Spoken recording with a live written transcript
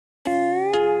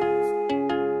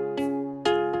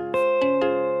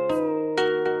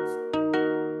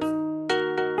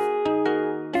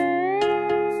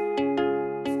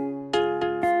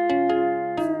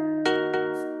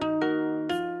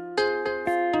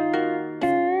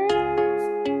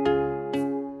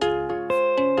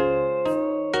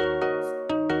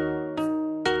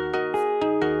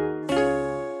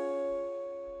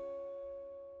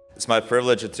my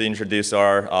privilege to introduce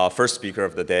our first speaker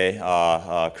of the day,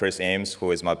 Chris Ames,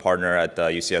 who is my partner at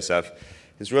UCSF.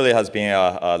 He really has been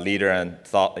a leader and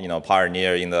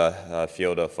pioneer in the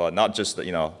field of not just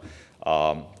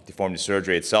deformity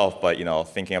surgery itself, but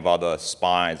thinking about the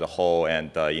spine as a whole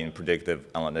and in predictive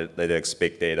analytics,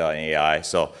 big data, and AI.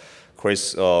 So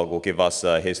Chris will give us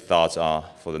his thoughts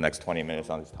for the next 20 minutes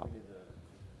on this topic.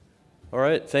 All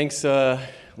right, thanks,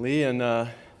 Lee, and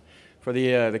for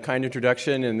the kind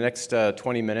introduction. In the next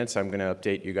 20 minutes, I'm going to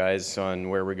update you guys on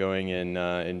where we're going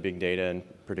in big data and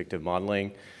predictive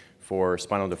modeling for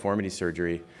spinal deformity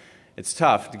surgery. It's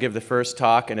tough to give the first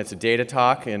talk, and it's a data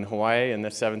talk in Hawaii, and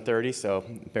it's 7:30, so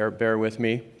bear with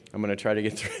me. I'm going to try to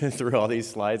get through all these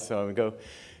slides, so I'm going to go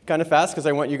kind of fast because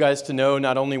I want you guys to know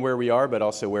not only where we are, but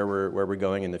also where we're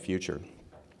going in the future.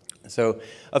 So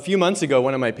a few months ago,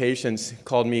 one of my patients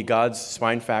called me God's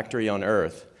spine factory on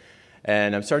earth.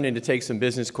 And I'm starting to take some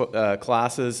business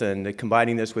classes and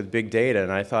combining this with big data.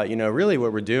 And I thought, really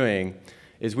what we're doing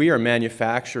is we are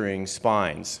manufacturing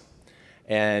spines.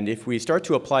 And if we start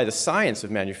to apply the science of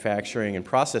manufacturing and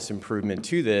process improvement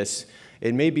to this,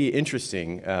 it may be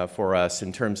interesting for us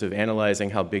in terms of analyzing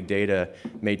how big data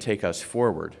may take us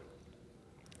forward.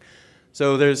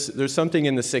 So there's something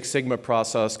in the Six Sigma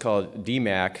process called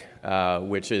DMAC,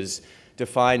 which is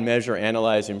define, measure,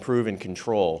 analyze, improve, and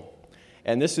control.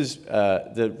 And this is,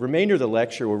 the remainder of the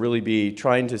lecture will really be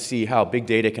trying to see how big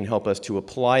data can help us to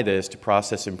apply this to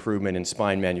process improvement in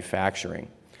spine manufacturing.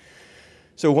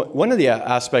 So one of the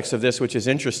aspects of this which is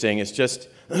interesting is just,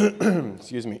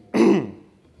 excuse me,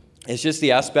 it's just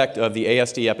the aspect of the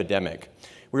ASD epidemic.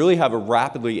 We really have a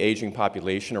rapidly aging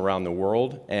population around the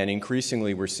world, and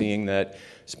increasingly we're seeing that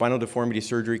spinal deformity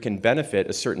surgery can benefit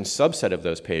a certain subset of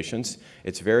those patients.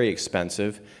 It's very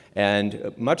expensive,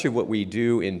 and much of what we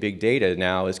do in big data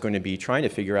now is going to be trying to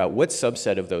figure out what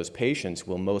subset of those patients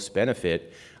will most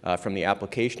benefit from the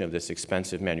application of this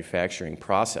expensive manufacturing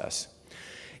process.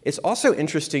 It's also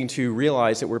interesting to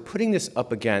realize that we're putting this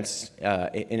up against,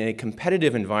 in a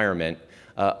competitive environment,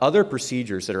 other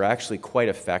procedures that are actually quite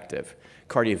effective.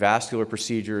 Cardiovascular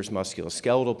procedures,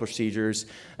 musculoskeletal procedures.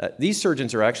 These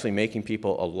surgeons are actually making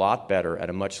people a lot better at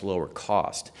a much lower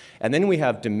cost. And then we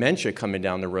have dementia coming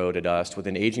down the road at us with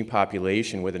an aging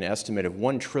population with an estimate of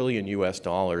 $1 trillion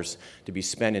to be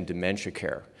spent in dementia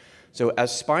care. So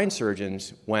as spine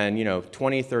surgeons, when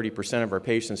 20–30% of our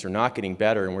patients are not getting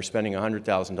better and we're spending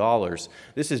 $100,000,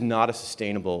 this is not a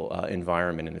sustainable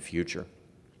environment in the future.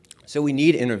 So we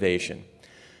need innovation.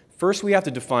 First, we have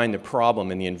to define the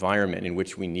problem and the environment in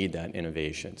which we need that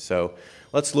innovation. So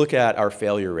let's look at our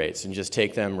failure rates and just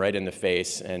take them right in the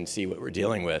face and see what we're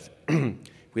dealing with.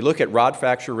 We look at rod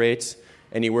fracture rates,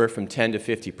 anywhere from 10 to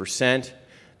 50%.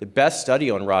 The best study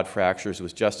on rod fractures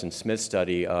was Justin Smith's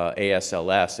study,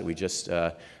 ASLS, that we just,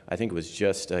 I think it was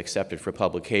just accepted for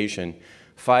publication.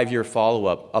 5-year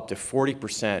follow-up, up to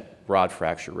 40% rod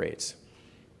fracture rates.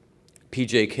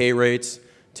 PJK rates,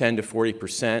 10 to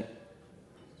 40%.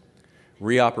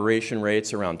 Reoperation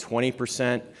rates around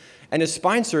 20%. And as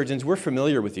spine surgeons, we're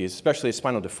familiar with these, especially as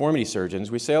spinal deformity surgeons.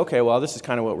 We say, okay, well, this is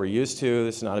kind of what we're used to.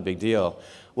 This is not a big deal.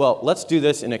 Well, let's do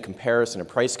this in a comparison, a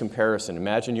price comparison.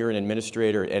 Imagine you're an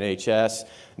administrator at NHS,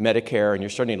 Medicare, and you're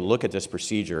starting to look at this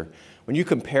procedure. When you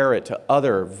compare it to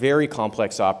other very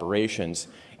complex operations,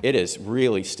 it is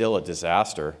really still a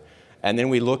disaster. And then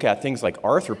we look at things like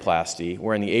arthroplasty,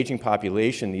 where in the aging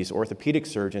population, these orthopedic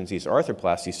surgeons, these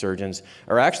arthroplasty surgeons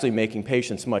are actually making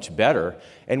patients much better.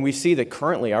 And we see that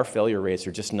currently our failure rates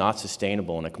are just not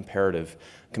sustainable in a comparative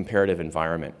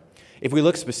environment. If we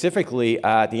look specifically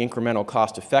at the incremental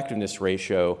cost effectiveness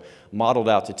ratio modeled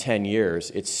out to 10 years,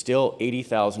 it's still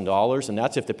 $80,000, and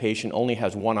that's if the patient only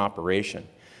has one operation.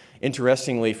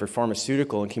 Interestingly, for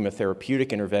pharmaceutical and chemotherapeutic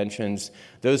interventions,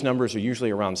 those numbers are usually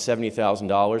around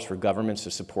 $70,000 for governments to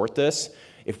support this.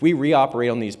 If we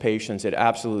reoperate on these patients, it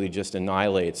absolutely just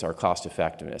annihilates our cost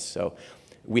effectiveness. So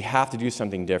we have to do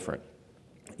something different.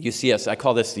 I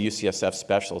call this the UCSF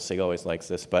special. Sig always likes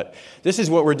this, but this is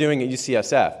what we're doing at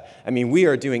UCSF. I mean, we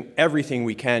are doing everything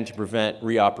we can to prevent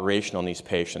reoperation on these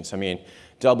patients. I mean,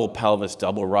 double pelvis,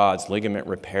 double rods, ligament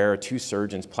repair, 2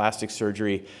 surgeons, plastic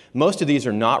surgery. Most of these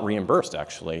are not reimbursed,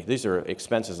 actually. These are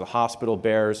expenses the hospital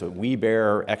bears, we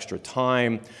bear, extra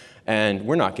time, and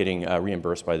we're not getting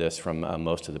reimbursed by this from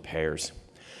most of the payers.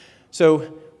 So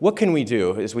what can we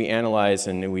do as we analyze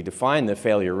and we define the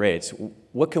failure rates?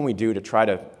 What can we do to try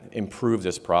to improve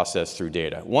this process through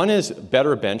data? One is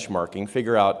better benchmarking,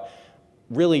 figure out,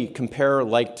 really compare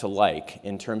like to like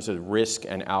in terms of risk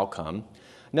and outcome.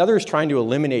 Another is trying to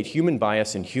eliminate human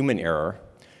bias and human error.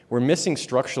 We're missing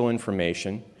structural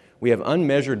information. We have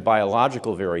unmeasured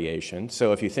biological variation.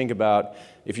 So if you think about,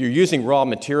 if you're using raw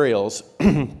materials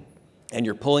and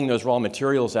you're pulling those raw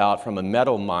materials out from a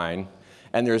metal mine,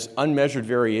 and there's unmeasured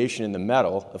variation in the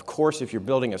metal, of course, if you're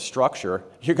building a structure,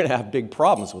 you're going to have big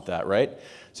problems with that, right?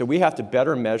 So we have to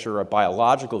better measure a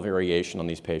biological variation on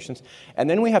these patients. And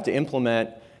then we have to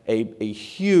implement a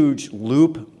huge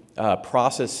loop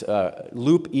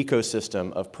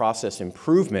ecosystem of process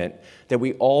improvement that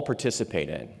we all participate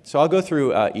in. So I'll go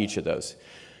through each of those.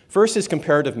 First is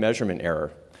comparative measurement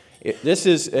error. This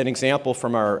is an example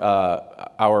from our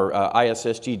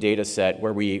ISSG data set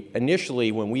where we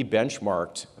initially, when we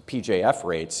benchmarked PJF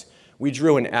rates, we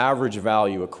drew an average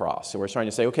value across. So we're trying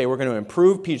to say, okay, we're going to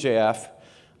improve PJF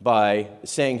by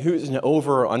saying who's an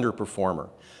over or underperformer.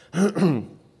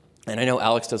 And I know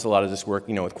Alex does a lot of this work,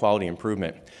 with quality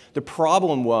improvement. The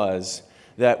problem was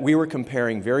that we were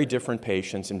comparing very different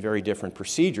patients and very different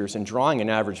procedures, and drawing an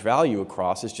average value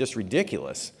across is just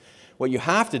ridiculous. What you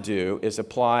have to do is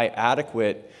apply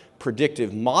adequate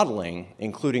predictive modeling,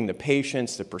 including the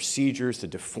patients, the procedures, the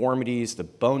deformities, the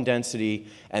bone density,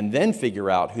 and then figure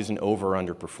out who's an over or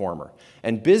underperformer.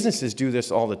 And businesses do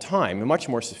this all the time in a much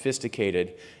more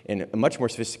sophisticated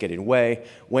way.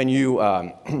 When you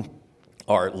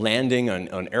are landing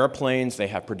on airplanes, they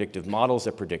have predictive models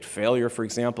that predict failure, for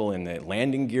example, in the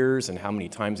landing gears and how many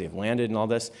times they've landed and all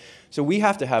this. So we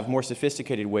have to have more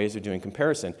sophisticated ways of doing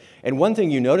comparison. And one thing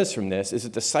you notice from this is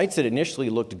that the sites that initially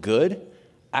looked good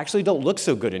actually don't look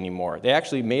so good anymore. They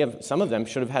actually some of them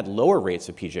should have had lower rates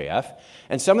of PJF,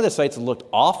 and some of the sites that looked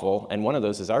awful, and one of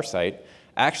those is our site,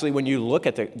 actually when you look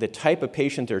at the type of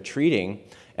patient they're treating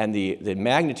and the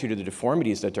magnitude of the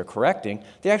deformities that they're correcting,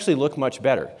 they actually look much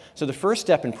better. So the first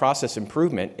step in process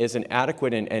improvement is an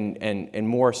adequate and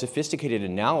more sophisticated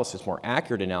analysis, more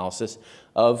accurate analysis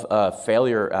of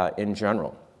failure in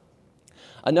general.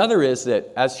 Another is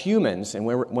that as humans, and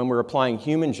when we're applying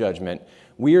human judgment,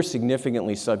 we are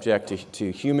significantly subject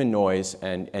to human noise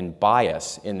and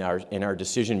bias in our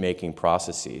decision-making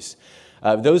processes.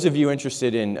 Those of you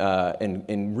interested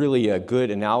in really a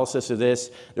good analysis of this,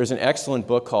 there's an excellent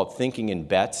book called Thinking in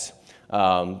Bets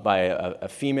by a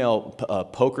female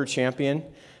poker champion.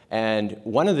 And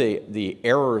one of the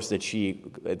errors that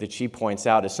she points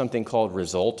out is something called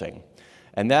resulting.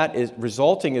 And that is,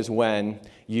 resulting is when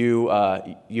you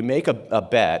make a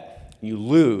bet, you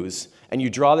lose, and you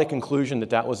draw the conclusion that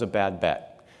that was a bad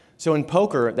bet. So in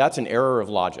poker, that's an error of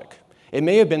logic. It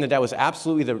may have been that that was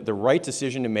absolutely the right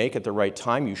decision to make at the right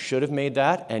time. You should have made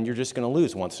that, and you're just going to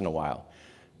lose once in a while.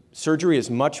 Surgery is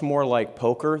much more like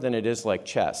poker than it is like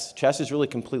chess. Chess is really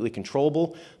completely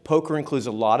controllable. Poker includes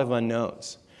a lot of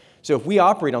unknowns. So if we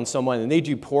operate on someone and they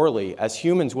do poorly, as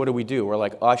humans, what do? We're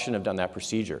like, oh, I shouldn't have done that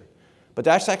procedure. But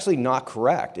that's actually not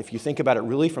correct. If you think about it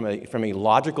really from a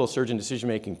logical surgeon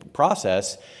decision-making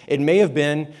process, it may have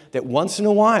been that once in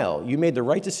a while you made the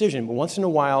right decision, but once in a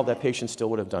while that patient still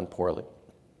would have done poorly.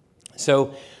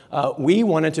 So we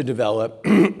wanted to develop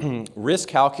risk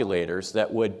calculators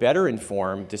that would better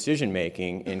inform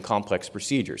decision-making in complex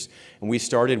procedures. And we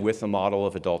started with a model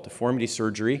of adult deformity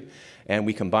surgery, and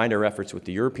we combined our efforts with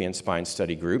the European Spine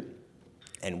Study Group.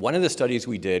 And one of the studies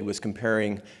we did was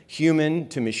comparing human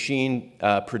to machine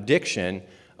prediction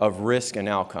of risk and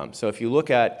outcome. So if you look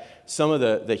at some of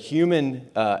the human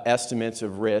estimates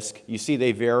of risk, you see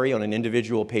they vary on an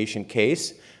individual patient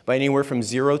case by anywhere from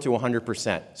 0 to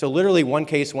 100%. So literally one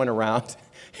case went around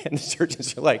and the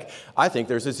surgeons are like, I think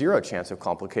there's a 0 chance of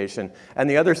complication. And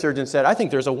the other surgeon said, I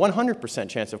think there's a 100%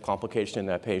 chance of complication in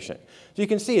that patient. So you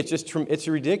can see it's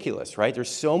ridiculous, right? There's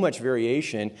so much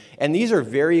variation. And these are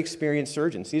very experienced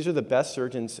surgeons. These are the best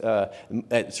surgeons,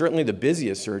 certainly the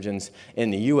busiest surgeons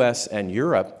in the US and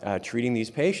Europe treating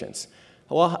these patients.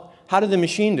 Well, how did the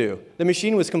machine do? The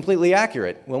machine was completely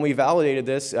accurate. When we validated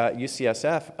this at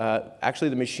UCSF, actually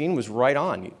the machine was right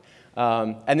on.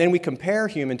 And then we compare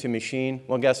human to machine.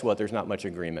 Well, guess what? There's not much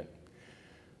agreement.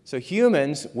 So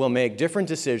humans will make different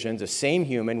decisions. The same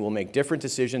human will make different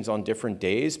decisions on different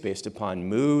days based upon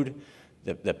mood,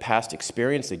 the past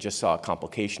experience. They just saw a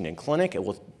complication in clinic. It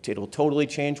will totally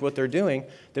change what they're doing.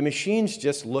 The machines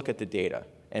just look at the data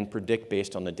and predict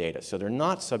based on the data. So they're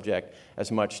not subject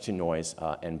as much to noise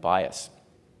and bias.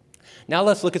 Now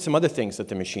let's look at some other things that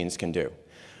the machines can do.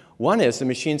 One is the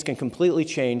machines can completely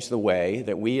change the way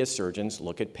that we as surgeons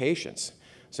look at patients.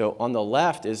 So on the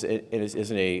left is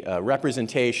a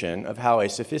representation of how a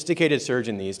sophisticated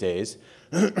surgeon these days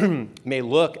may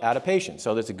look at a patient.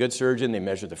 So that's a good surgeon. They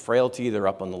measure the frailty. They're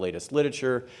up on the latest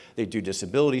literature. They do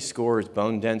disability scores,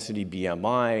 bone density,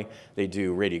 BMI. They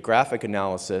do radiographic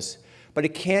analysis. But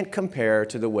it can't compare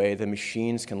to the way the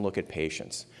machines can look at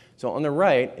patients. So on the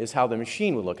right is how the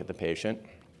machine would look at the patient.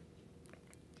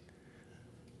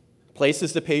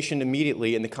 Places the patient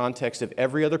immediately in the context of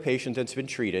every other patient that's been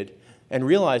treated, and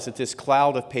realize that this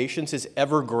cloud of patients is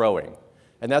ever growing.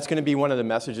 And that's going to be one of the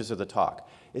messages of the talk,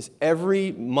 is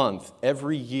every month,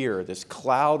 every year, this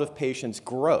cloud of patients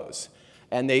grows.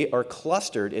 And they are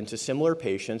clustered into similar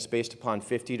patients based upon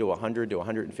 50 to 100 to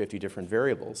 150 different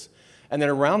variables. And then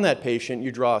around that patient,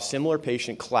 you draw a similar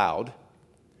patient cloud,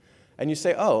 and you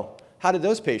say, oh, how did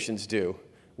those patients do?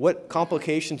 What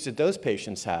complications did those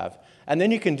patients have? And then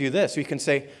you can do this. You can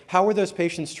say, how were those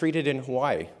patients treated in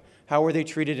Hawaii? How were they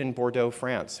treated in Bordeaux,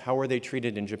 France? How were they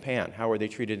treated in Japan? How were they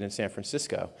treated in San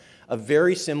Francisco? A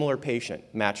very similar patient,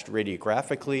 matched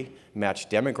radiographically, matched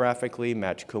demographically,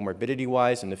 matched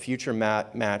comorbidity-wise, in the future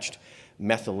matched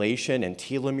methylation and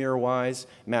telomere-wise,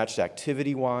 matched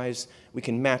activity-wise. We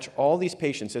can match all these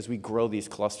patients as we grow these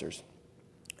clusters.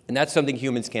 And that's something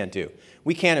humans can't do.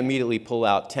 We can't immediately pull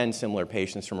out 10 similar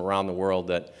patients from around the world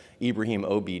that Ibrahim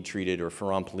Obeid treated or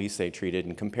Ferran Police treated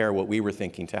and compare what we were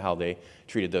thinking to how they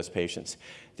treated those patients.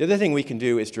 The other thing we can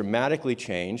do is dramatically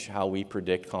change how we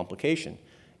predict complication.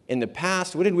 In the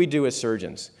past, what did we do as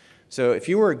surgeons? So if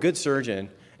you were a good surgeon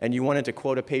and you wanted to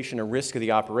quote a patient a risk of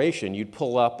the operation, you'd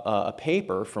pull up a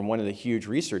paper from one of the huge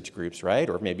research groups, right?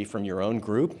 Or maybe from your own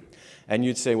group. And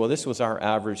you'd say, well, this was our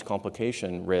average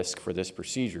complication risk for this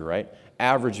procedure, right?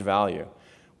 Average value.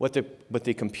 What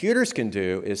the computers can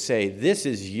do is say, this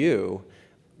is you,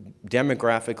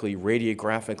 demographically,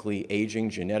 radiographically, aging,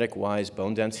 genetic-wise,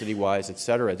 bone density-wise, et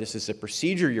cetera. This is a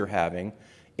procedure you're having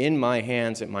in my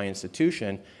hands at my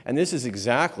institution, and this is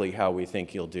exactly how we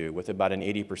think you'll do, with about an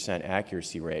 80%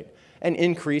 accuracy rate, and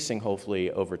increasing, hopefully,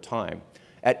 over time.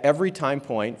 At every time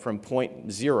point from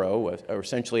point 0, or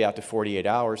essentially out to 48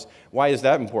 hours. Why is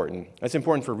that important? That's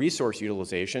important for resource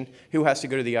utilization. Who has to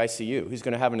go to the ICU? Who's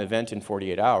going to have an event in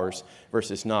 48 hours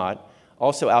versus not?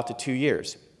 Also out to 2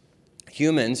 years.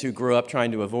 Humans who grew up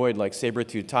trying to avoid like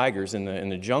saber-toothed tigers in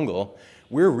the jungle,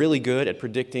 we're really good at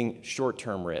predicting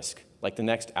short-term risk, like the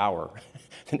next hour,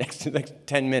 the next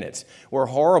 10 minutes. We're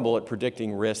horrible at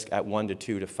predicting risk at 1 to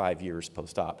 2 to 5 years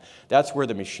post-op. That's where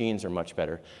the machines are much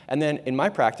better. And then in my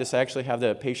practice, I actually have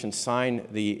the patient sign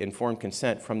the informed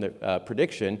consent from the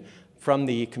prediction from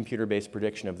the computer-based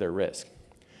prediction of their risk.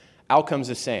 Outcome's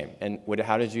the same. And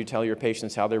how did you tell your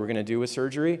patients how they were going to do with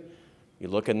surgery? You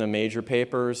look in the major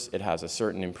papers, it has a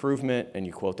certain improvement, and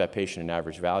you quote that patient an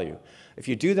average value. If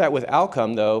you do that with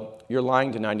outcome, though, you're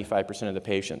lying to 95% of the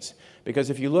patients.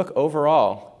 Because if you look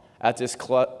overall at this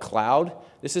cloud,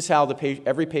 this is how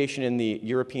every patient in the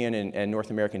European and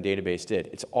North American database did.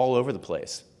 It's all over the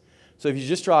place. So if you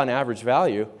just draw an average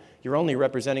value, you're only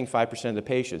representing 5% of the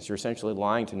patients. You're essentially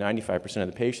lying to 95% of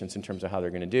the patients in terms of how they're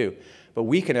going to do. But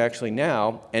we can actually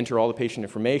now enter all the patient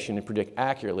information and predict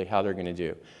accurately how they're going to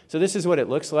do. So this is what it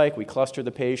looks like. We cluster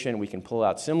the patient. We can pull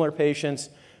out similar patients.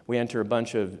 We enter a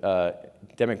bunch of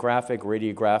demographic,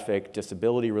 radiographic,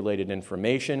 disability-related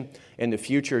information. In the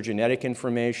future, genetic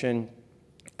information,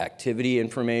 activity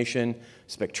information,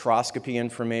 spectroscopy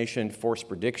information, force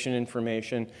prediction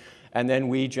information. And then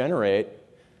we generate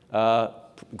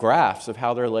graphs of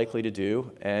how they're likely to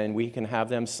do, and we can have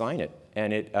them sign it.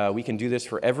 And we can do this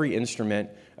for every instrument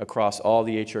across all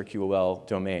the HRQOL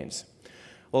domains.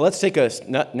 Well, let's take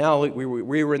now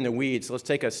we were in the weeds, let's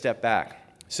take a step back.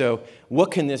 So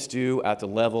what can this do at the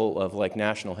level of like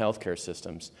national healthcare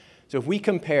systems? So if we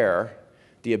compare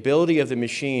the ability of the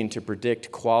machine to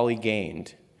predict quality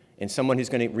gained in someone who's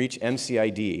going to reach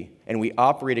MCID, and we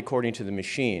operate according to the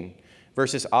machine,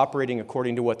 versus operating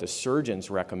according to what the surgeons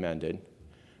recommended,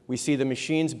 we see the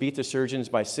machines beat the surgeons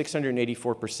by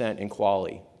 684% in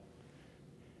quality.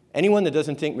 Anyone that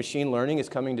doesn't think machine learning is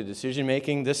coming to decision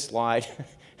making, this slide,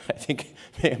 I think,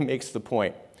 makes the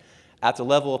point. At the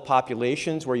level of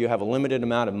populations where you have a limited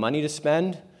amount of money to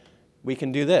spend, we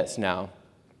can do this now.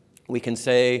 We can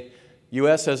say,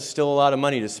 US has still a lot of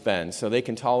money to spend, so they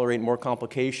can tolerate more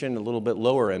complication, a little bit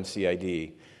lower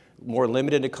MCID. More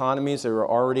limited economies that are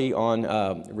already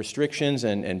on restrictions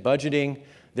and budgeting,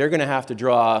 they're going to have to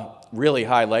draw really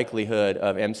high likelihood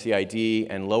of MCID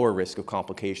and lower risk of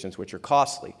complications, which are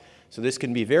costly. So this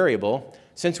can be variable.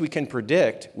 Since we can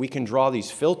predict, we can draw these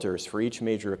filters for each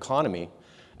major economy.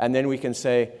 And then we can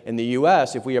say, in the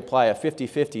US, if we apply a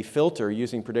 50-50 filter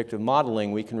using predictive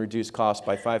modeling, we can reduce costs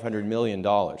by $500 million,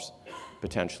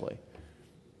 potentially.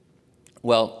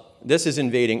 Well, this is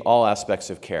invading all aspects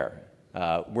of care.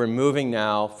 We're moving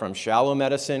now from shallow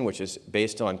medicine, which is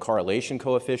based on correlation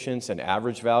coefficients and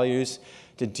average values,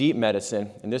 to deep medicine,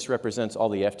 and this represents all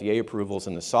the FDA approvals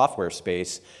in the software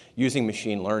space using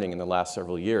machine learning in the last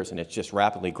several years, and it's just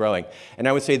rapidly growing. And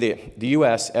I would say the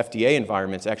US FDA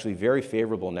environment is actually very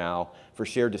favorable now for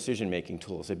shared decision-making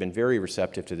tools. They've been very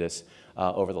receptive to this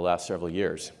over the last several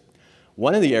years.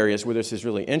 One of the areas where this is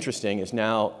really interesting is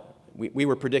now we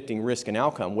were predicting risk and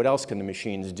outcome. What else can the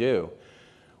machines do?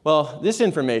 Well, this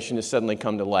information has suddenly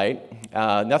come to light.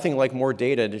 Nothing like more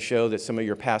data to show that some of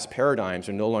your past paradigms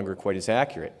are no longer quite as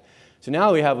accurate. So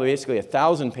now we have basically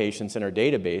 1,000 patients in our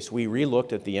database. We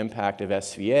re-looked at the impact of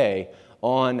SVA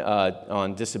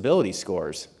on disability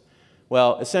scores.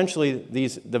 Well, essentially,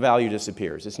 the value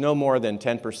disappears. It's no more than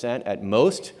 10% at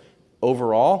most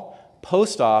overall.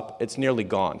 Post-op, it's nearly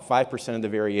gone. 5% of the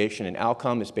variation in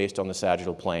outcome is based on the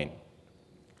sagittal plane.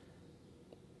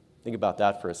 Think about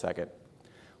that for a second.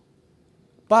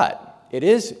 But it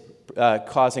is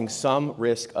causing some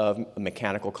risk of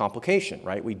mechanical complication,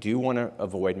 right? We do want to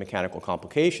avoid mechanical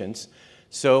complications.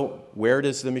 So where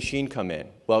does the machine come in?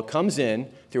 Well, it comes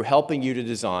in through helping you to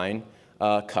design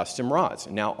custom rods.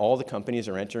 And now all the companies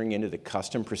are entering into the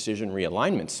custom precision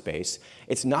realignment space.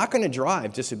 It's not going to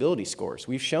drive disability scores.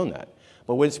 We've shown that.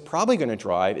 But what it's probably going to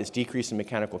drive is decrease in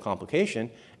mechanical complication.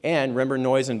 And remember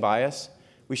noise and bias?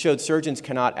 We showed surgeons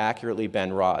cannot accurately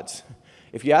bend rods.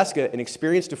 If you ask an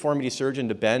experienced deformity surgeon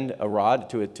to bend a rod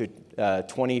to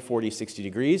 20, 40, 60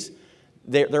 degrees,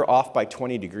 they're off by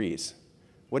 20 degrees.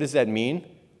 What does that mean?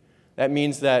 That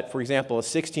means that, for example, a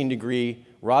 16-degree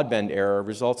rod bend error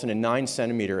results in a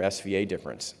 9-centimeter SVA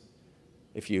difference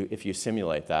if you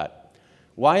simulate that.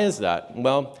 Why is that?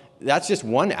 Well, that's just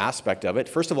one aspect of it.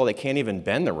 First of all, they can't even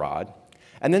bend the rod.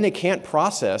 And then they can't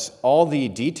process all the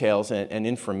details and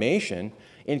information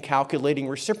in calculating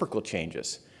reciprocal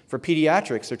changes. For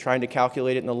pediatrics, they're trying to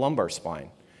calculate it in the lumbar spine.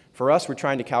 For us, we're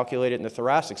trying to calculate it in the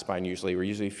thoracic spine usually. We're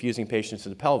usually fusing patients to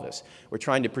the pelvis. We're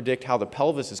trying to predict how the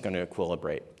pelvis is going to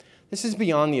equilibrate. This is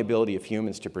beyond the ability of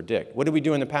humans to predict. What did we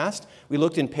do in the past? We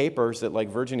looked in papers that like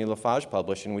Virginie Lafarge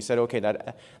published, and we said, okay,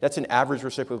 that's an average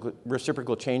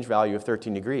reciprocal change value of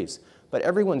 13 degrees. But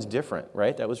everyone's different,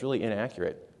 right? That was really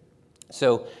inaccurate.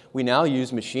 So we now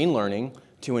use machine learning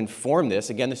to inform this.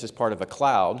 Again, this is part of a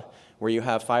cloud where you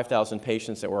have 5,000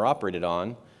 patients that were operated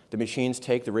on. The machines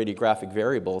take the radiographic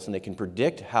variables and they can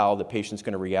predict how the patient's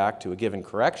going to react to a given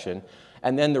correction.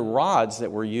 And then the rods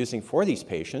that we're using for these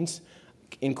patients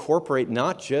incorporate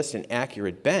not just an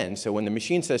accurate bend, so when the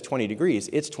machine says 20 degrees,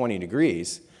 it's 20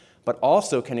 degrees, but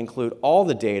also can include all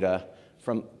the data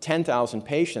from 10,000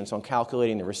 patients on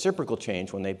calculating the reciprocal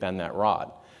change when they bend that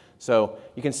rod. So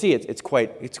you can see it's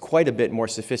quite a bit more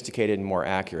sophisticated and more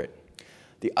accurate.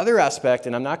 The other aspect,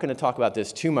 and I'm not going to talk about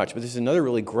this too much, but this is another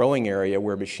really growing area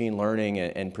where machine learning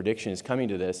and prediction is coming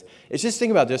to this, is just think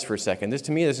about this for a second.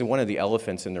 To me, this is one of the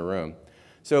elephants in the room.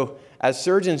 So as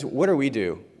surgeons, what do we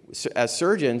do? As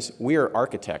surgeons, we are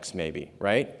architects maybe,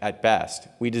 right, at best.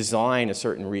 We design a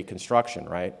certain reconstruction,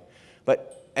 right?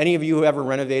 But any of you who ever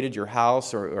renovated your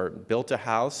house or built a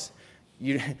house,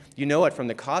 you know it from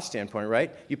the cost standpoint,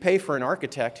 right? You pay for an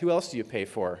architect. Who else do you pay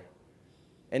for?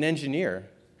 An engineer.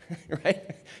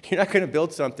 Right? You're not going to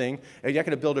build something, you're not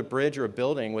going to build a bridge or a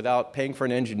building without paying for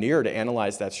an engineer to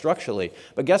analyze that structurally.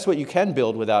 But guess what you can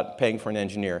build without paying for an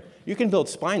engineer? You can build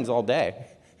spines all day.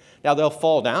 Now they'll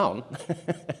fall down,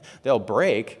 they'll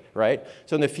break, right?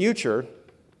 So in the future,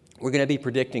 we're going to be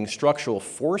predicting structural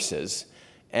forces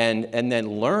and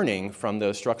then learning from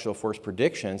those structural force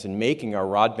predictions and making our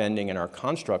rod bending and our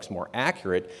constructs more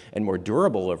accurate and more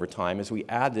durable over time as we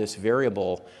add this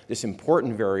variable, this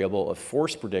important variable of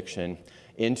force prediction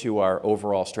into our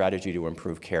overall strategy to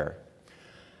improve care.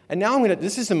 And now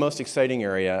this is the most exciting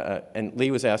area, and Lee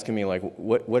was asking me, like,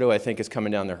 what do I think is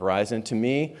coming down the horizon? To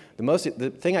me, the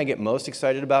thing I get most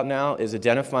excited about now is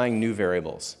identifying new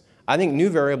variables. I think new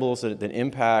variables that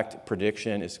impact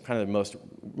prediction is kind of the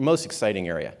most exciting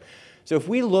area. So if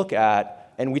we look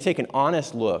at, and we take an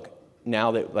honest look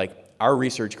now that like our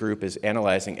research group is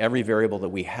analyzing every variable that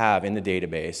we have in the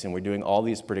database and we're doing all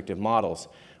these predictive models,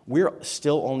 we're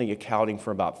still only accounting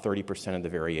for about 30% of the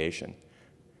variation.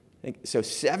 So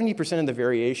 70% of the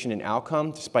variation in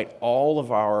outcome, despite all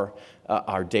of our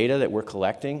data that we're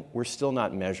collecting, we're still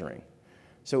not measuring.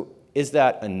 So is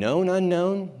that a known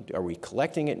unknown? Are we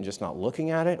collecting it and just not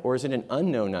looking at it? Or is it an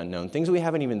unknown unknown? Things we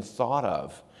haven't even thought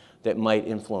of that might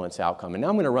influence outcome. And now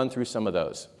I'm going to run through some of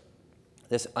those.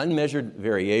 This unmeasured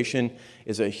variation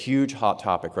is a huge hot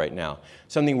topic right now.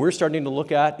 Something we're starting to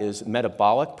look at is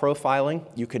metabolic profiling.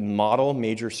 You can model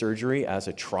major surgery as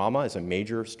a trauma, as a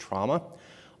major trauma.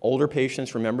 Older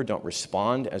patients, remember, don't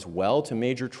respond as well to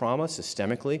major trauma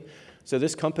systemically. So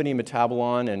this company,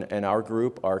 Metabolon, and our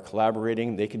group are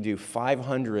collaborating. They can do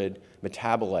 500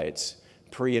 metabolites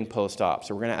pre and post-op.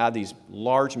 So we're going to add these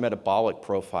large metabolic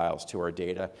profiles to our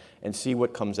data and see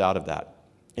what comes out of that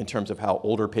in terms of how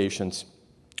older patients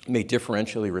may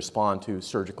differentially respond to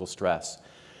surgical stress.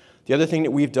 The other thing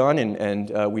that we've done,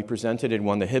 and we presented and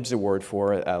won the Hibbs Award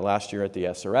for last year at the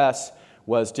SRS,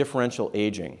 was differential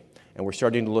aging. And we're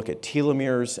starting to look at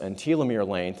telomeres and telomere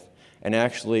length. And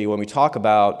actually, when we talk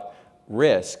about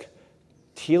risk,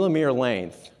 telomere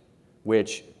length,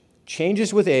 which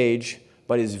changes with age,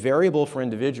 but is variable for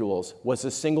individuals, was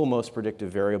the single most predictive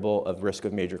variable of risk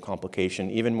of major complication,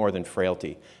 even more than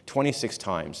frailty, 26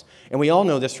 times. And we all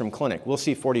know this from clinic. We'll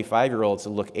see 45-year-olds that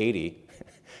look 80,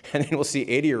 and then we'll see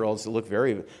 80-year-olds that look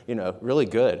very, really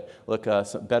good, look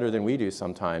better than we do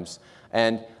sometimes.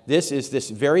 And this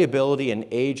variability in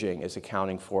aging is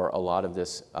accounting for a lot of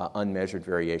this unmeasured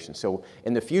variation. So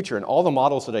in the future, in all the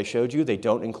models that I showed you, they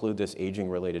don't include this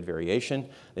aging-related variation.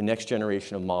 The next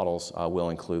generation of models will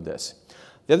include this.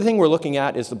 The other thing we're looking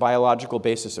at is the biological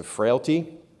basis of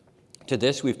frailty. To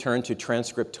this, we've turned to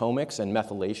transcriptomics and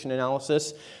methylation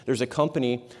analysis. There's a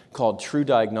company called True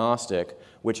Diagnostic,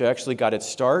 which actually got its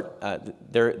start.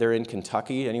 They're in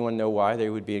Kentucky. Anyone know why they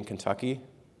would be in Kentucky?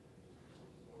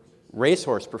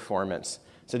 Racehorse performance.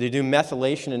 So they do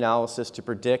methylation analysis to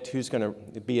predict who's going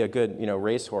to be a good,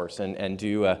 racehorse and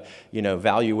do,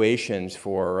 valuations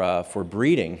for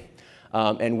breeding.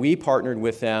 And we partnered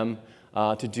with them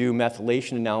to do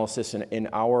methylation analysis in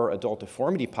our adult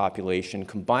deformity population,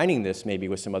 combining this maybe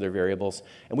with some other variables.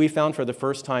 And we found for the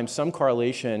first time some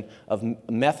correlation of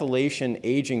methylation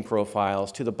aging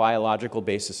profiles to the biological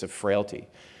basis of frailty.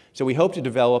 So we hope to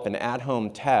develop an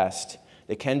at-home test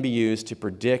that can be used to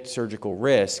predict surgical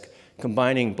risk,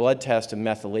 combining blood test and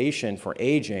methylation for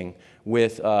aging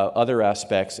with other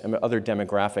aspects, other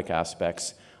demographic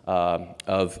aspects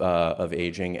of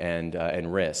aging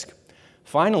and risk.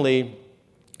 Finally,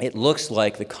 it looks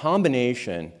like the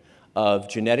combination of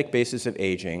genetic basis of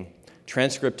aging,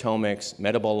 transcriptomics,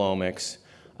 metabolomics,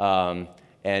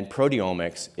 and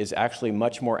proteomics is actually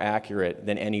much more accurate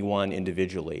than any one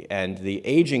individually. And the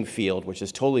aging field, which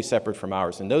is totally separate from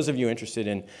ours, and those of you interested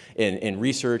in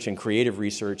research and creative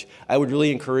research, I would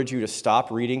really encourage you to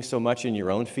stop reading so much in your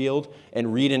own field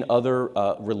and read in other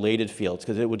related fields,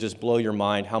 because it will just blow your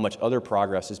mind how much other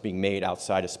progress is being made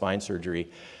outside of spine surgery.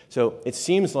 So it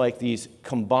seems like these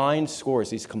combined scores,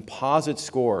 these composite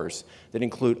scores that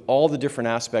include all the different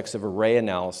aspects of array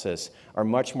analysis are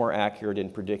much more accurate in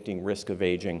predicting risk of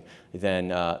aging than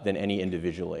any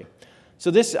individually.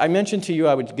 So this, I mentioned to you,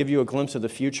 I would give you a glimpse of the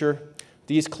future.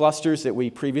 These clusters that we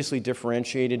previously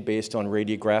differentiated based on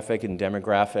radiographic and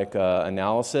demographic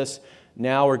analysis,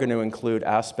 now we're going to include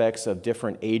aspects of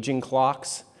different aging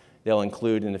clocks. They'll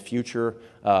include in the future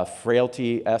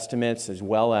frailty estimates, as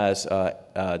well as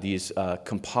these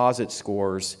composite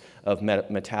scores of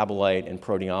metabolite and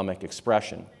proteomic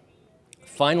expression.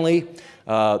 Finally,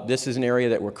 this is an area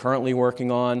that we're currently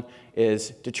working on,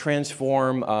 is to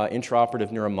transform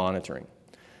intraoperative neuromonitoring.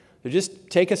 So just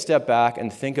take a step back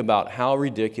and think about how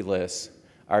ridiculous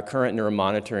our current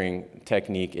neuromonitoring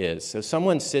technique is. So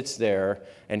someone sits there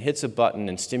and hits a button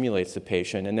and stimulates the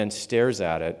patient and then stares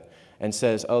at it and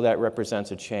says, oh, that represents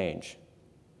a change.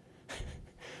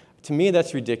 To me,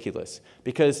 that's ridiculous,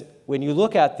 because when you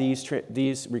look at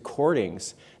these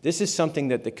recordings, this is something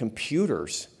that the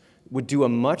computers would do a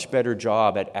much better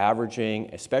job at averaging,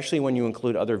 especially when you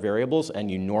include other variables and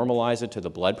you normalize it to the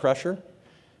blood pressure.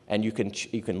 And you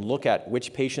can look at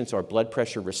which patients are blood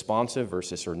pressure responsive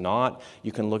versus or not.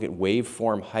 You can look at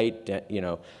waveform height,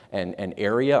 and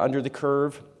area under the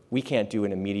curve. We can't do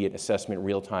an immediate assessment,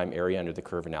 real-time area under the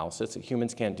curve analysis.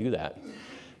 Humans can't do that.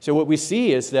 So what we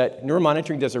see is that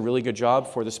neuromonitoring does a really good job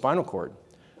for the spinal cord,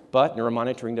 but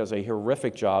neuromonitoring does a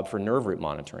horrific job for nerve root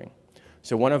monitoring.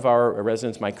 So one of our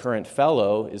residents, my current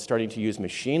fellow, is starting to use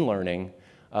machine learning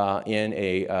in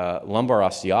a lumbar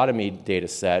osteotomy data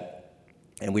set,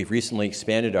 and we've recently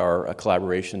expanded our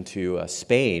collaboration to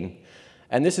Spain.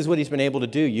 And this is what he's been able to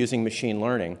do using machine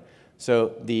learning.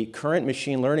 So the current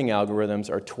machine learning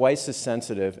algorithms are twice as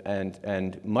sensitive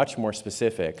and much more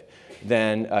specific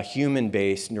than a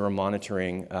human-based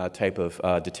neuromonitoring type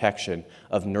of detection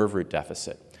of nerve root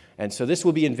deficit. And so this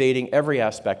will be invading every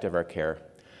aspect of our care.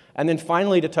 And then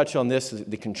finally, to touch on this, is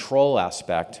the control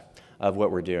aspect of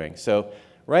what we're doing. So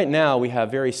right now, we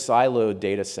have very siloed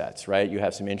data sets, right? You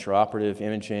have some intraoperative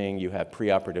imaging, you have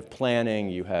preoperative planning,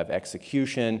 you have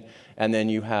execution, and then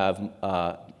you have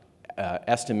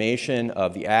estimation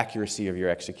of the accuracy of your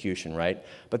execution, right?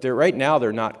 But right now,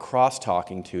 they're not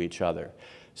cross-talking to each other.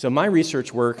 So my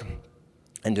research work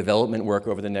and development work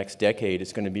over the next decade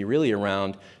is going to be really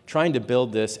around trying to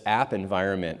build this app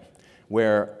environment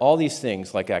where all these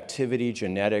things like activity,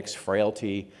 genetics,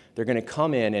 frailty, they're going to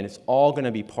come in and it's all going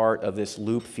to be part of this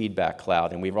loop feedback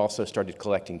cloud. And we've also started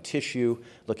collecting tissue,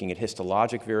 looking at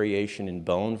histologic variation in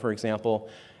bone, for example.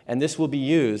 And this will be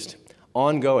used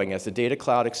ongoing as the data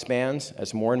cloud expands,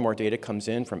 as more and more data comes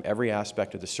in from every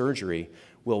aspect of the surgery.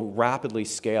 We'll rapidly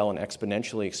scale and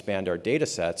exponentially expand our data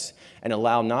sets and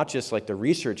allow not just like the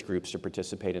research groups to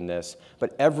participate in this,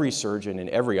 but every surgeon in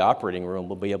every operating room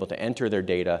will be able to enter their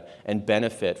data and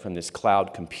benefit from this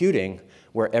cloud computing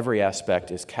where every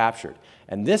aspect is captured.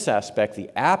 And this aspect, the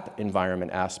app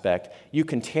environment aspect, you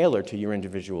can tailor to your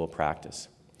individual practice.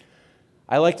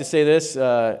 I like to say this,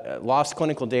 lost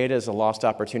clinical data is a lost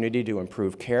opportunity to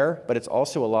improve care, but it's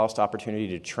also a lost opportunity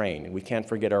to train, and we can't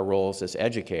forget our roles as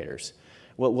educators.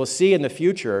 What we'll see in the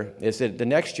future is that the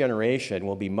next generation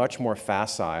will be much more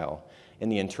facile in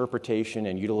the interpretation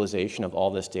and utilization of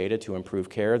all this data to improve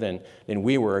care than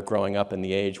we were growing up in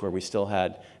the age where we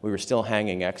were still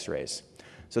hanging x-rays.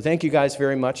 So thank you guys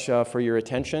very much for your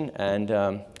attention, and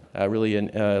I really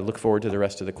look forward to the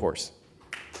rest of the course.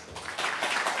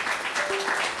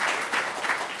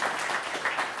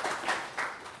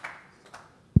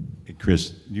 Hey, Chris,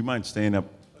 do you mind staying up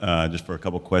just for a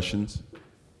couple questions?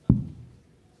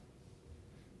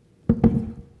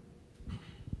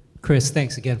 Chris,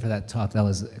 thanks again for that talk. That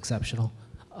was exceptional.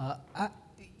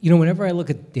 Whenever I look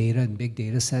at data and big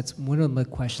data sets, one of the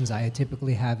questions I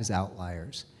typically have is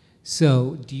outliers.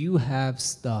 So do you have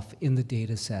stuff in the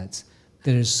data sets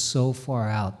that is so far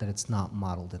out that it's not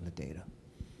modeled in the data?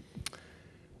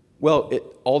 Well,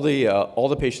 all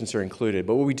the patients are included,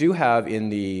 but what we do have in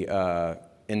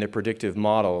the predictive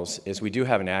models is we do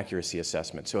have an accuracy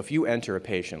assessment. So if you enter a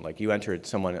patient, like you entered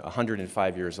someone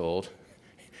 105 years old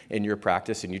in your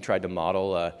practice and you tried to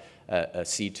model a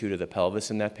C2 to the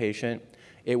pelvis in that patient,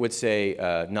 it would say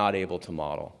not able to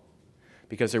model,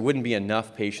 because there wouldn't be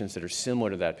enough patients that are similar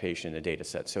to that patient in the data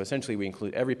set. So essentially we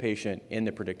include every patient in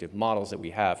the predictive models that we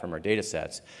have from our data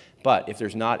sets, but if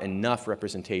there's not enough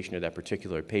representation of that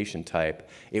particular patient type,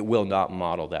 it will not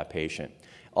model that patient.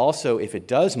 Also, if it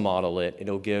does model it,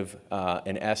 it'll give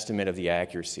an estimate of the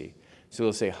accuracy. So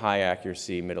it'll say high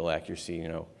accuracy, middle accuracy,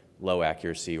 low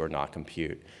accuracy, or not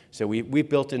compute. So we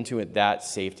built into it that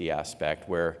safety aspect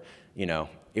where,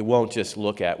 it won't just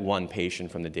look at one patient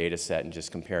from the data set and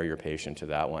just compare your patient to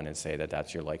that one and say that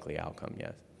that's your likely outcome.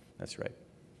 Yes, that's right.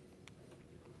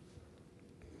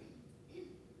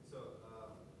 So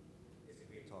it's a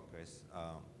great talk, Chris.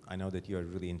 I know that you're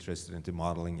really interested in the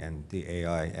modeling and the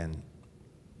AI and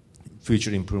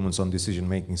future improvements on decision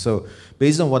making. So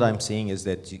based on what I'm seeing is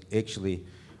that actually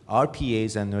our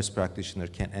PAs and nurse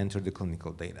practitioners can enter the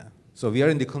clinical data. So we are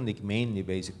in the clinic mainly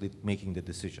basically making the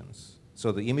decisions.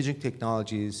 So the imaging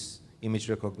technologies, image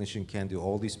recognition can do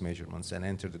all these measurements and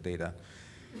enter the data.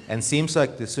 And seems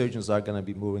like the surgeons are going to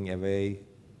be moving away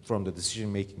from the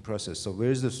decision making process. So where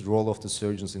is this role of the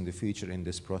surgeons in the future in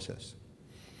this process?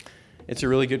 It's a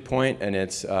really good point, and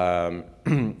it's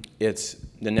the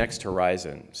next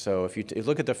horizon. So if you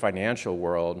look at the financial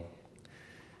world,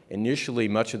 initially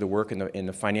much of the work in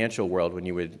the financial world when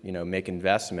you would make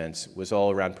investments was all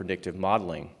around predictive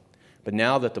modeling. But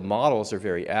now that the models are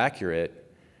very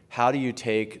accurate, how do you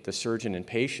take the surgeon and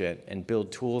patient and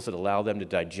build tools that allow them to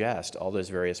digest all those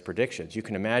various predictions? You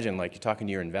can imagine, like, you're talking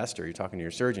to your investor, you're talking to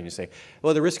your surgeon, you say,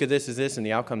 well, the risk of this is this and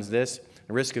the outcome's this,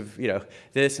 the risk of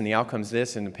this and the outcome's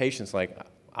this, and the patient's like,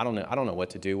 I don't know what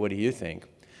to do, what do you think?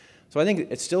 So I think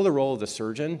it's still the role of the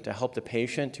surgeon to help the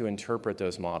patient to interpret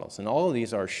those models. And all of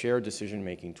these are shared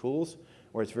decision-making tools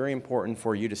where it's very important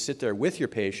for you to sit there with your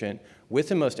patient with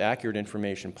the most accurate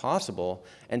information possible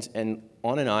and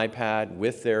on an iPad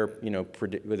with their,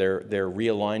 their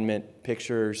realignment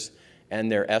pictures and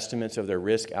their estimates of their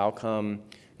risk outcome,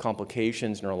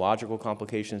 complications, neurological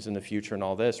complications in the future and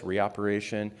all this,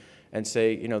 reoperation, and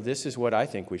say, this is what I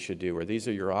think we should do, or these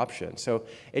are your options. So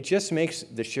it just makes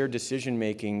the shared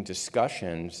decision-making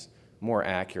discussions more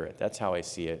accurate. That's how I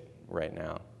see it right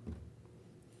now.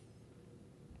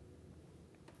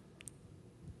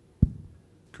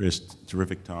 Chris,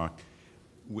 terrific talk.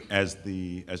 As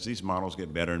these models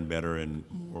get better and better and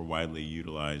more widely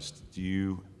utilized, do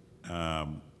you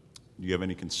have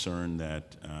any concern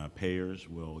that payers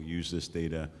will use this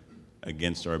data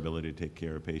against our ability to take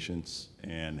care of patients,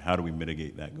 and how do we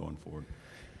mitigate that going forward?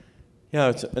 Yeah,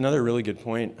 it's another really good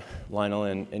point, Lionel,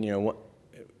 and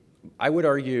I would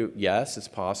argue, yes, it's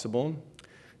possible,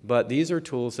 but these are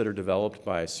tools that are developed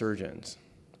by surgeons,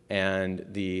 and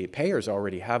the payers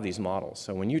already have these models.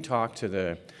 So when you talk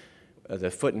to the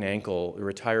foot and ankle, the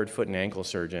retired foot and ankle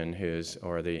surgeon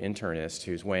or the internist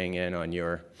who's weighing in on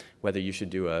whether you should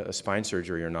do a spine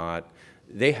surgery or not,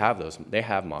 they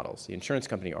have models. The insurance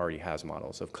company already has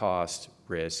models of cost,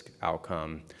 risk,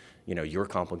 outcome, your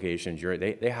complications,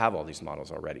 they have all these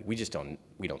models already. We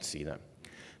don't see them.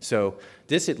 So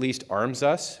this at least arms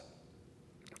us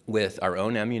with our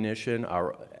own ammunition,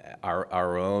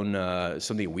 our own,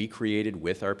 something we created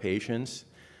with our patients.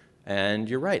 And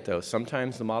you're right, though.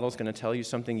 Sometimes the model's going to tell you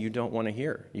something you don't want to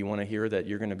hear. You want to hear that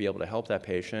you're going to be able to help that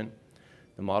patient.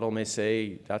 The model may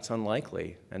say that's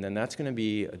unlikely, and then that's going to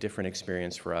be a different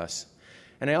experience for us.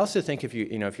 And I also think if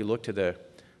you look to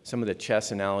some of the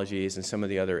chess analogies and some of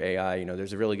the other AI,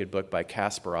 there's a really good book by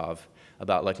Kasparov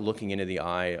about like looking into the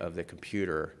eye of the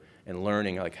computer and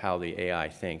learning like how the AI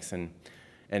thinks. And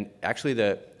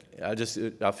actually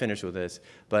I'll finish with this,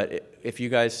 but if you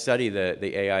guys study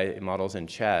the AI models in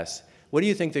chess, what do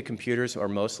you think the computers are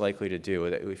most likely to do?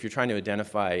 If you're trying to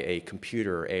identify a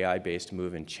computer AI-based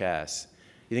move in chess,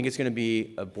 you think it's going to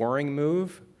be a boring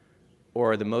move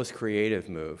or the most creative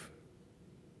move?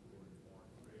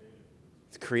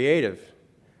 It's creative.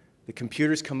 The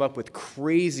computers come up with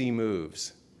crazy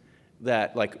moves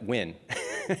that like win.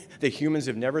 that humans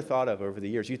have never thought of over the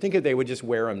years. You'd think that they would just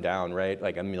wear them down, right?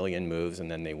 Like a million moves and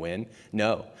then they win.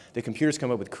 No, the computers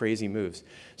come up with crazy moves.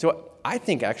 So I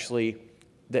think actually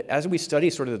that as we study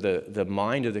sort of the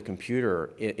mind of the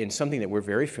computer in something that we're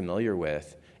very familiar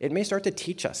with, it may start to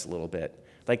teach us a little bit.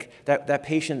 Like that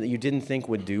patient that you didn't think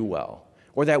would do well,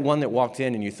 or that one that walked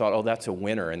in and you thought, oh, that's a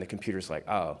winner, and the computer's like,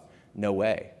 oh, no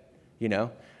way, you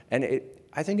know? And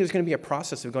I think there's going to be a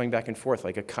process of going back and forth,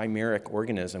 like a chimeric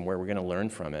organism where we're going to learn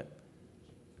from it.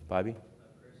 Bobby?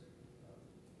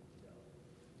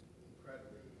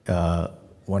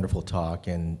 Wonderful talk.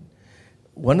 And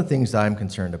one of the things that I'm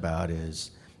concerned about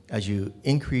is as you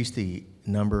increase the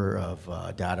number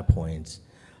of data points,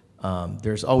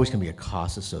 there's always going to be a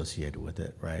cost associated with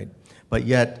it, right? But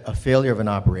yet, a failure of an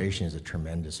operation is a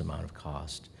tremendous amount of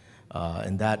cost.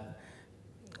 And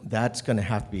that's going to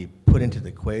have to be put into the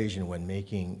equation when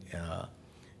making kind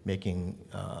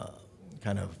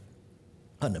of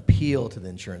an appeal to the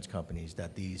insurance companies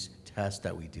that these tests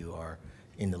that we do are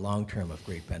in the long term of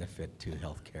great benefit to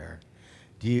healthcare.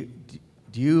 Do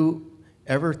you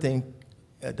ever think,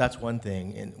 that's one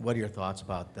thing, and what are your thoughts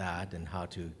about that and how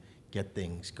to get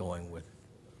things going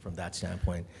from that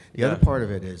standpoint? The other part of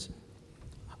it is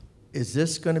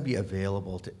this going to be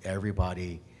available to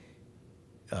everybody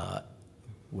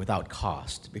without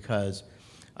cost? Because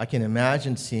I can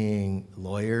imagine seeing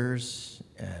lawyers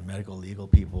and medical legal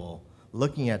people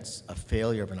looking at a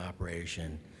failure of an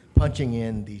operation, punching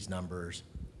in these numbers,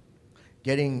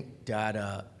 getting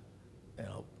data,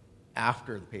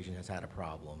 after the patient has had a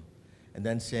problem, and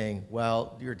then saying,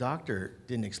 well, your doctor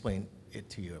didn't explain it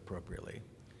to you appropriately,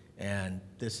 and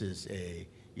this is they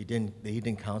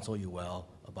didn't counsel you well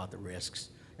about the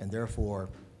risks, and therefore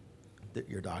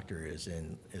your doctor is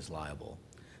liable.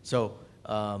 So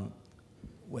and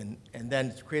then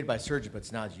it's created by surgeons, but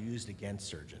it's now used against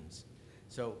surgeons.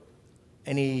 So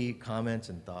any comments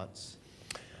and thoughts?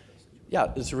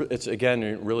 Yeah, it's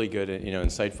again really good,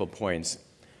 insightful points.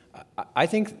 I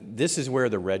think this is where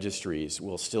the registries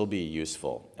will still be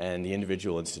useful, and the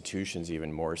individual institutions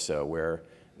even more so, where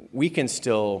we can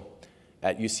still,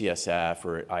 at UCSF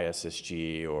or at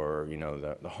ISSG or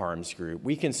the HARMS group,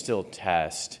 we can still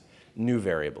test new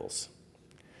variables.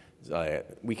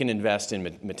 We can invest in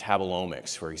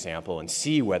metabolomics, for example, and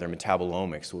see whether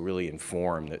metabolomics will really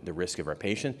inform the risk of our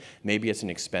patient. Maybe it's an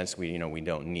expense we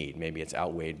don't need. Maybe it's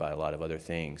outweighed by a lot of other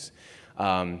things.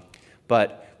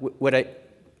 But what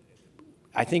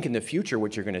I think in the future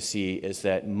what you're going to see is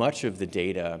that much of the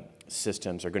data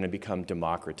systems are going to become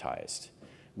democratized,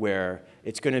 where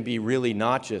it's going to be really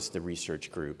not just the research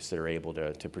groups that are able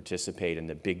to participate in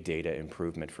the big data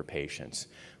improvement for patients.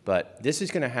 But this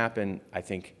is going to happen, I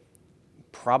think,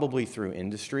 probably through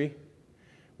industry,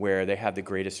 where they have the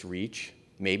greatest reach,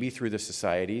 maybe through the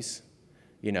societies,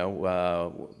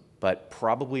 but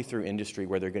probably through industry,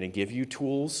 where they're going to give you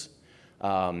tools.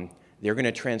 They're going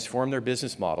to transform their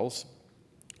business models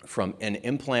from an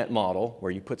implant model,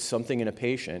 where you put something in a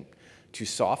patient, to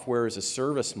software as a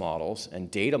service models and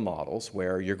data models,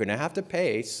 where you're going to have to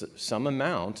pay some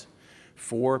amount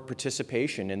for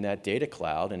participation in that data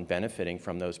cloud and benefiting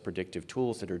from those predictive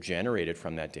tools that are generated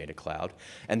from that data cloud.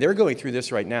 And they're going through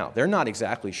this right now. They're not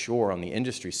exactly sure on the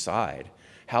industry side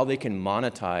how they can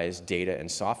monetize data and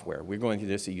software. We're going through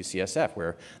this at UCSF,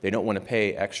 where they don't want to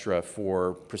pay extra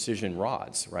for precision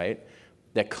rods, right,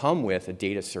 that come with a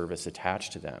data service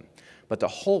attached to them. But the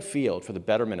whole field for the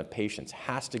betterment of patients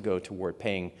has to go toward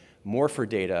paying more for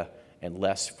data and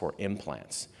less for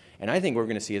implants. And I think what we're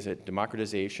going to see is a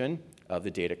democratization of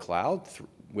the data cloud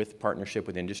with partnership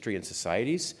with industry and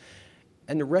societies.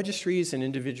 And the registries and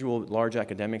individual large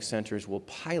academic centers will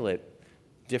pilot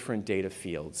different data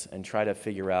fields and try to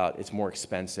figure out, it's more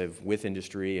expensive with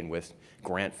industry and with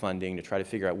grant funding to try to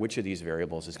figure out which of these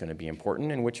variables is going to be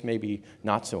important and which may be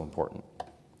not so important.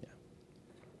 Yeah.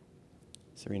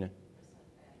 Serena.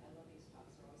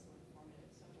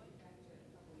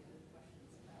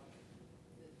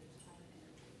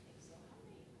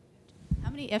 How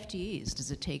many FTEs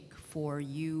does it take for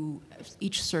you,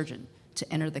 each surgeon,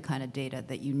 to enter the kind of data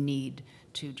that you need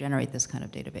to generate this kind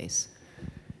of database?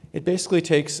 It basically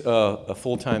takes a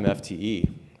full-time FTE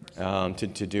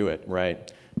to do it,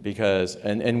 right? Because,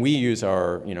 and we use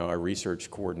our, our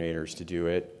research coordinators to do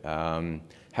it.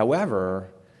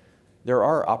 However, there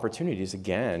are opportunities,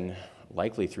 again,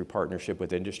 likely through partnership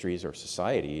with industries or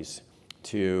societies,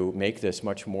 to make this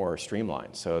much more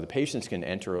streamlined. So the patients can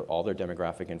enter all their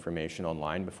demographic information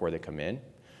online before they come in.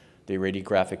 The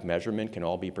radiographic measurement can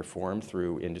all be performed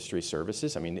through industry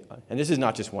services. I mean, and this is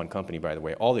not just one company, by the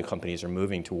way. All the companies are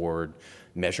moving toward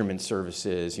measurement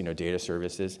services, data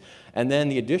services. And then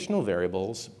the additional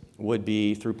variables would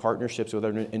be through partnerships with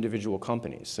other individual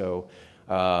companies. So,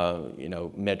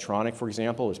 Medtronic, for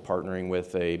example, is partnering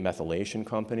with a methylation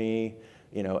company.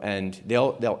 And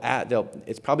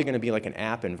it's probably going to be like an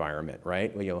app environment,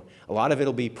 right? A lot of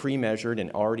it'll be pre-measured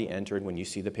and already entered when you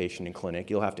see the patient in clinic.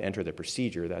 You'll have to enter the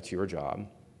procedure, that's your job.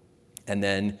 And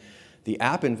then the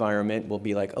app environment will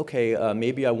be like, okay,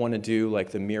 maybe I want to do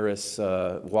like the Mirror's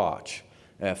watch.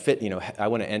 I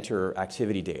want to enter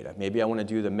activity data. Maybe I want to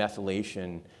do the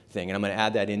methylation thing, and I'm going to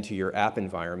add that into your app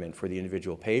environment for the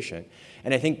individual patient.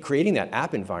 And I think creating that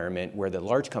app environment where the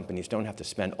large companies don't have to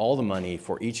spend all the money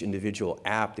for each individual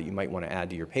app that you might want to add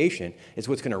to your patient is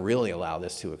what's going to really allow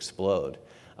this to explode.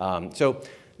 So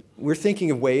we're thinking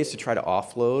of ways to try to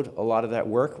offload a lot of that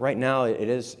work. Right now, it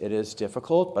is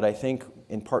difficult, but I think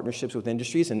in partnerships with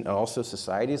industries and also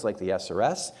societies like the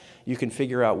SRS, you can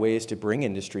figure out ways to bring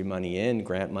industry money in,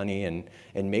 grant money, and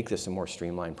make this a more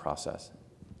streamlined process.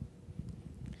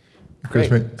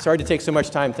 Great. Sorry to take so much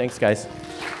time. Thanks, guys.